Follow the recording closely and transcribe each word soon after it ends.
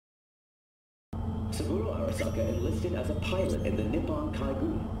Tsuburo Arasaka enlisted as a pilot in the Nippon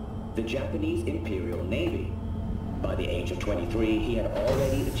Kaigun, the Japanese Imperial Navy. By the age of 23, he had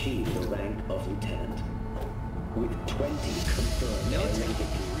already achieved the rank of lieutenant. With 20 confirmed military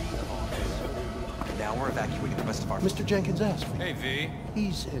victories. And now we're evacuating the rest of our... Mr. Jenkins asked me. Hey, V.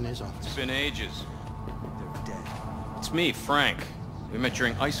 He's in his office. It's been ages. They're dead. It's me, Frank. We met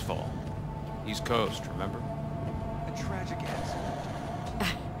during Icefall. East Coast, remember? A tragic accident.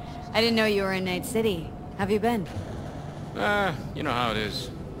 I didn't know you were in Night City. Have you been? You know how it is.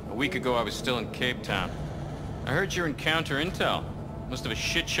 A week ago I was still in Cape Town. I heard you're in counter intel. Must have a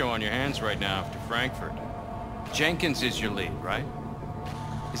shit show on your hands right now after Frankfurt. Jenkins is your lead, right?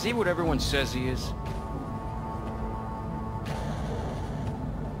 Is he what everyone says he is?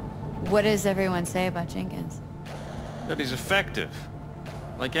 What does everyone say about Jenkins? That he's effective.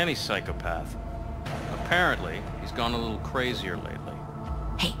 Like any psychopath. Apparently, he's gone a little crazier lately.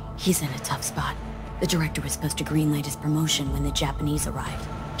 Hey, he's in a tough spot. The director was supposed to greenlight his promotion when the Japanese arrived.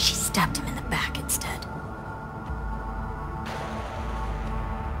 She stabbed him in the back instead.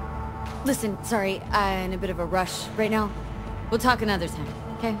 Listen, sorry, I'm in a bit of a rush right now. We'll talk another time,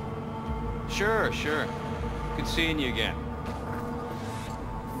 okay? Sure. Good seeing you again.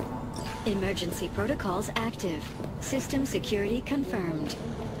 Emergency protocols active. System security confirmed.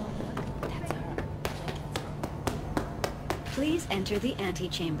 Please enter the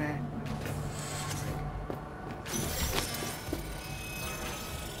antechamber.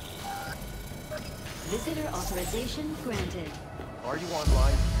 Visitor authorization granted. Are you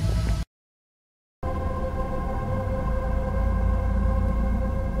online?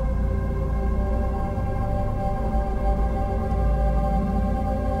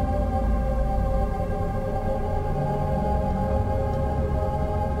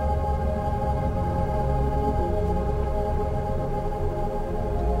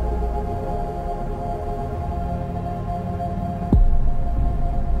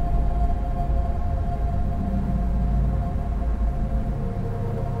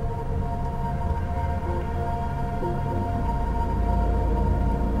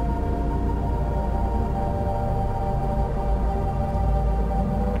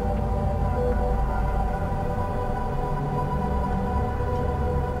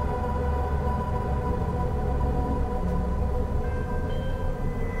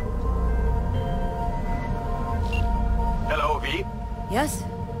 Yes?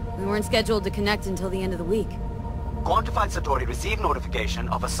 We weren't scheduled to connect until the end of the week. Quantified Satori received notification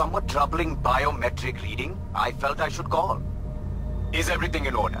of a somewhat troubling biometric reading. I felt I should call. Is everything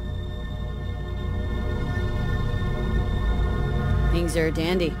in order? Things are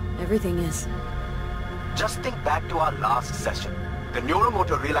dandy. Everything is. Just think back to our last session. The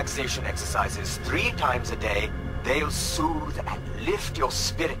neuromotor relaxation exercises 3 times a day. They'll soothe and lift your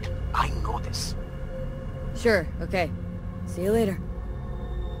spirit. I know this. Sure, okay. See you later.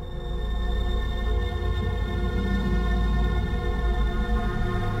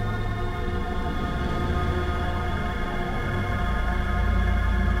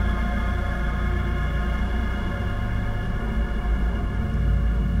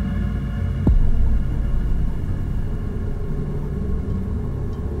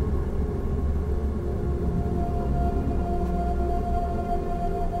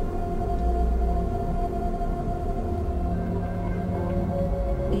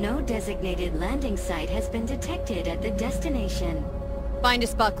 Designated landing site has been detected at the destination. Find a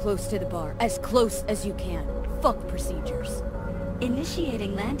spot close to the bar. As close as you can. Fuck procedures.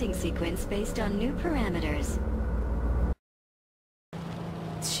 Initiating landing sequence based on new parameters.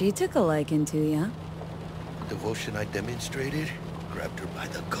 She took a liking to ya. Devotion I demonstrated grabbed her by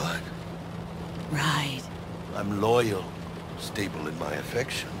the gut. Right. I'm loyal, stable in my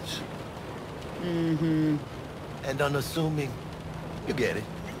affections. Mm-hmm. And unassuming. You get it.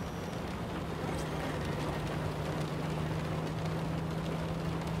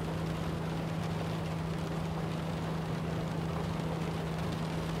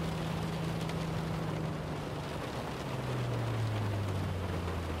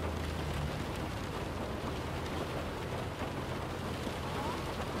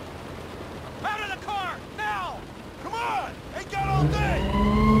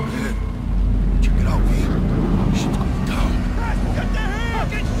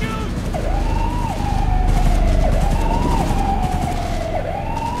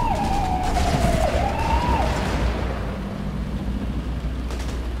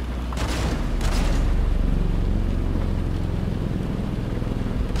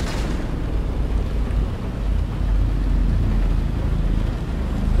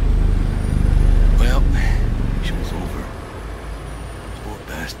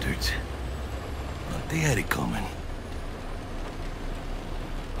 They had it coming.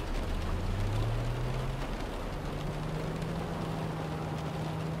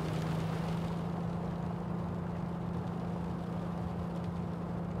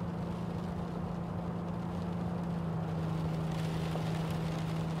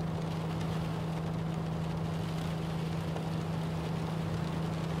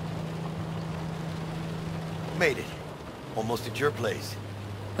 Made it. Almost at your place.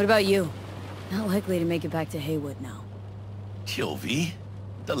 What about you? Not likely to make it back to Haywood now. Chill, V.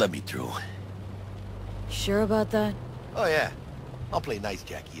 They'll let me through. Sure about that? Oh, yeah. I'll play nice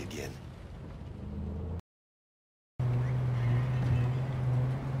Jackie again.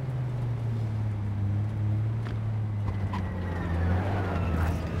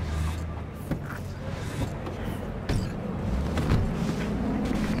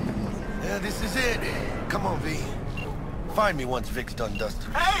 Yeah, this is it. Come on, V. Find me once Vic's done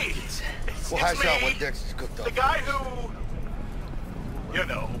dusting. Hey! We'll hash out what Dex has cooked up. The guy who... You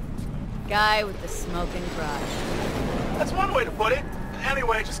know. Guy with the smoking crotch. That's one way to put it.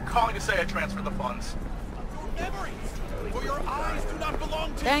 Anyway, just calling to say I transferred the funds. Memories! For your eyes do not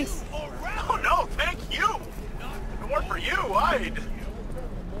belong to Thanks. you already. Oh, no, thank you! If it weren't for you, I'd...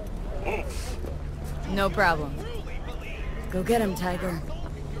 Oof. No problem. Go get him, Tiger.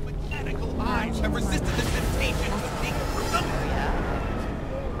 Your mechanical eyes have resisted the temptation to think through them.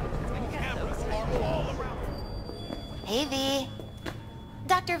 Cameras are all around. Hey, V.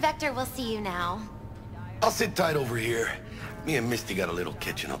 Dr. Vector will see you now. I'll sit tight over here. Me and Misty got a little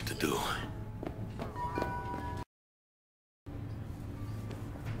catching up to do.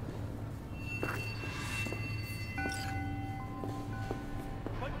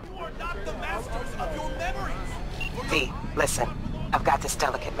 But you are not the masters of your memories. V, listen. I've got this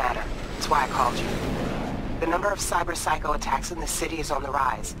delicate matter. That's why I called you. The number of cyber-psycho attacks in the city is on the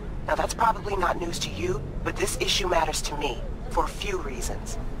rise. Now that's probably not news to you, but this issue matters to me, for a few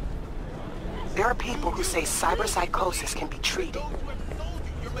reasons. There are people who say cyberpsychosis can be treated.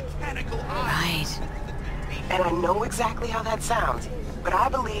 Your mechanical Right. And I know exactly how that sounds, but I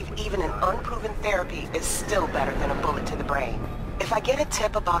believe even an unproven therapy is still better than a bullet to the brain. If I get a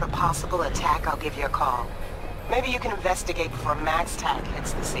tip about a possible attack, I'll give you a call. Maybe you can investigate before Max Tack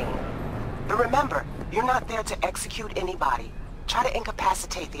hits the scene. But remember, you're not there to execute anybody. Try to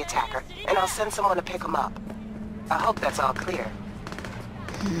incapacitate the attacker, and I'll send someone to pick him up. I hope that's all clear.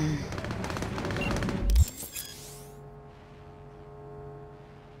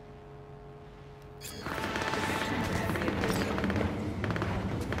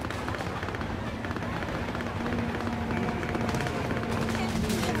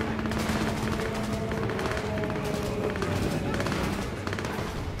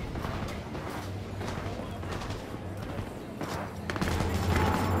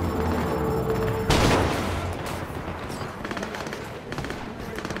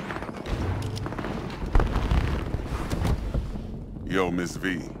 Yo, Miss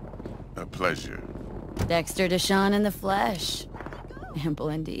V. A pleasure. Dexter Deshawn in the flesh. Ample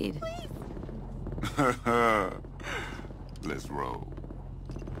indeed. Let's roll.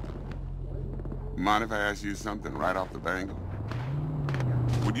 Mind if I ask you something right off the bangle?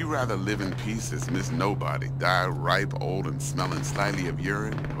 Would you rather live in peace as Miss Nobody, die ripe, old, and smelling slightly of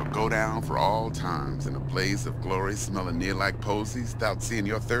urine, or go down for all times in a blaze of glory smelling near like posies without seeing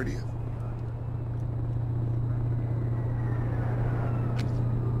your 30th?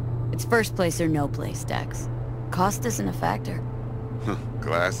 It's first place or no place, Dex. Cost isn't a factor.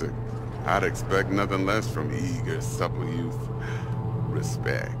 Classic. I'd expect nothing less from eager, supple youth.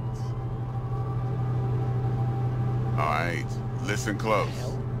 Respect. All right, listen close.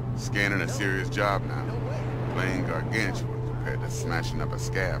 Scanning a serious job now. Playing gargantuan compared to smashing up a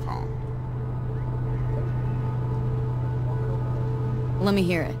scav home. Let me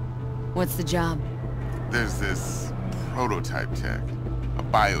hear it. What's the job? There's this prototype tech. A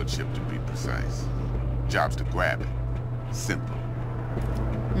biochip, to be precise. Job's to grab it. Simple.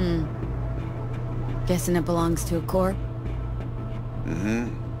 Guessing it belongs to a corp?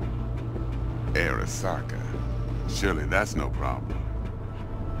 Arasaka. Surely that's no problem.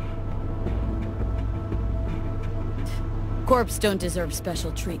 Corps don't deserve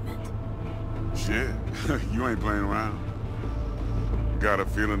special treatment. Shit, you ain't playing around. Got a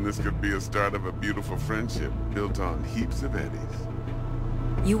feeling this could be a start of a beautiful friendship built on heaps of eddies.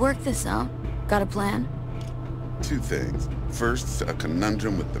 You work this out? Got a plan? Two things. First, a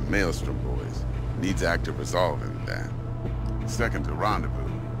conundrum with the Maelstrom boys. Needs active resolving that. Second, a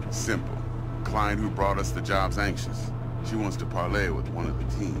rendezvous. Simple. Client who brought us the job's anxious. She wants to parlay with one of the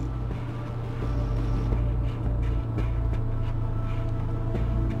team.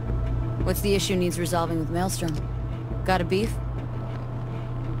 What's the issue needs resolving with Maelstrom? Got a beef?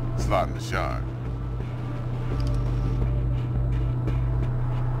 Slotting the shard.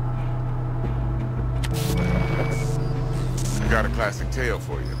 Got a classic tale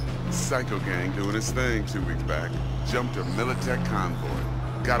for you. Psycho gang doing its thing 2 weeks back. Jumped a Militech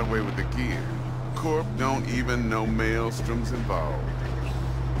convoy. Got away with the gear. Corp don't even know Maelstrom's involved.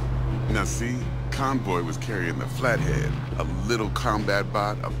 Now see, convoy was carrying the Flathead, a little combat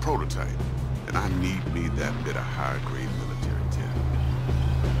bot, a prototype. And I need me that bit of high-grade military tech.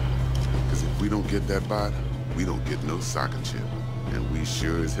 Because if we don't get that bot, we don't get no soccer chip. And we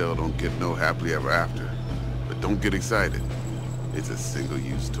sure as hell don't get no happily ever after. But don't get excited. It's a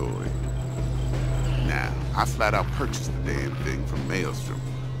single-use toy. Now, I flat out purchased the damn thing from Maelstrom.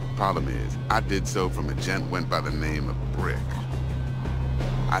 Problem is, I did so from a gent went by the name of Brick.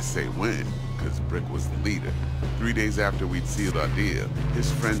 I say when, because Brick was the leader. 3 days after we'd sealed our deal, his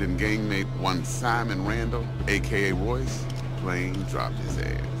friend and gangmate, one Simon Randall, a.k.a. Royce, plain dropped his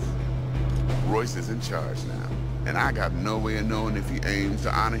ass. Royce is in charge now, and I got no way of knowing if he aims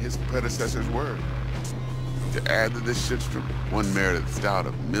to honor his predecessor's word. To add to this shitstrom, one Meredith Stout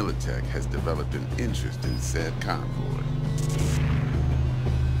of Militech has developed an interest in said convoy.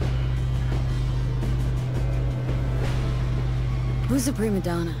 Who's the prima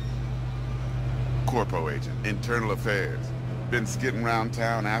donna? Corpo agent, internal affairs. Been skidding around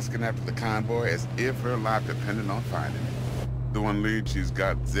town asking after the convoy as if her life depended on finding it. The one lead she's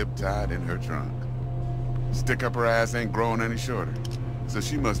got zip-tied in her trunk. Stick up her ass ain't growing any shorter, so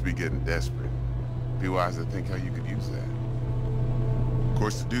she must be getting desperate. Be wise to think how you could use that. Of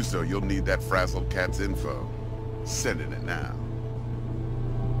course, to do so, you'll need that frazzled cat's info. Sending it now.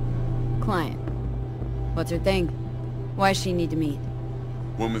 Client. What's her thing? Why she need to meet?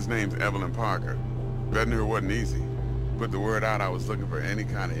 Woman's name's Evelyn Parker. Vetting her wasn't easy. Put the word out I was looking for any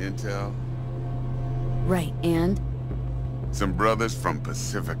kind of intel. Right, and? Some brothers from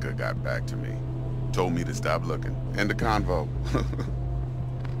Pacifica got back to me. Told me to stop looking. End the convo.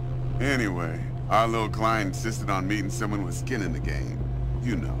 Anyway, our little client insisted on meeting someone with skin in the game.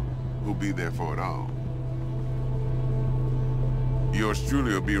 You know, who'll be there for it all. Yours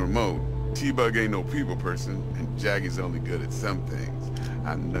truly will be remote. T-Bug ain't no people person, and Jaggy's only good at some things.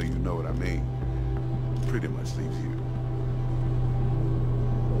 I know you know what I mean. Pretty much leaves you.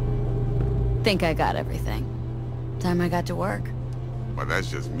 Think I got everything. Time I got to work. Well,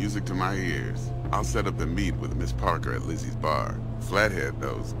 that's just music to my ears. I'll set up the meet with Miss Parker at Lizzie's bar. Flathead,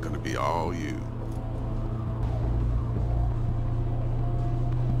 though's gonna be all you.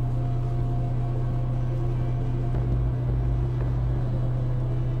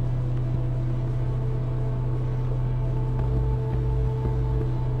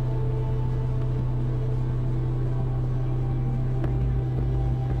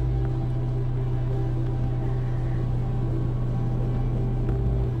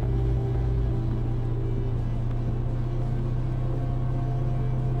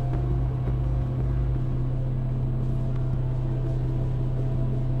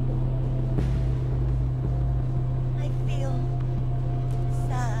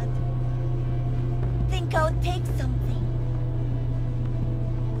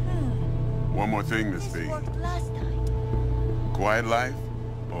 One more thing, Miss V. Quiet life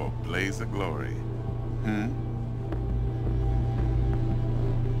or blaze of glory?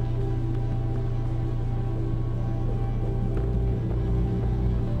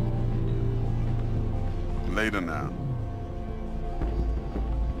 Later now.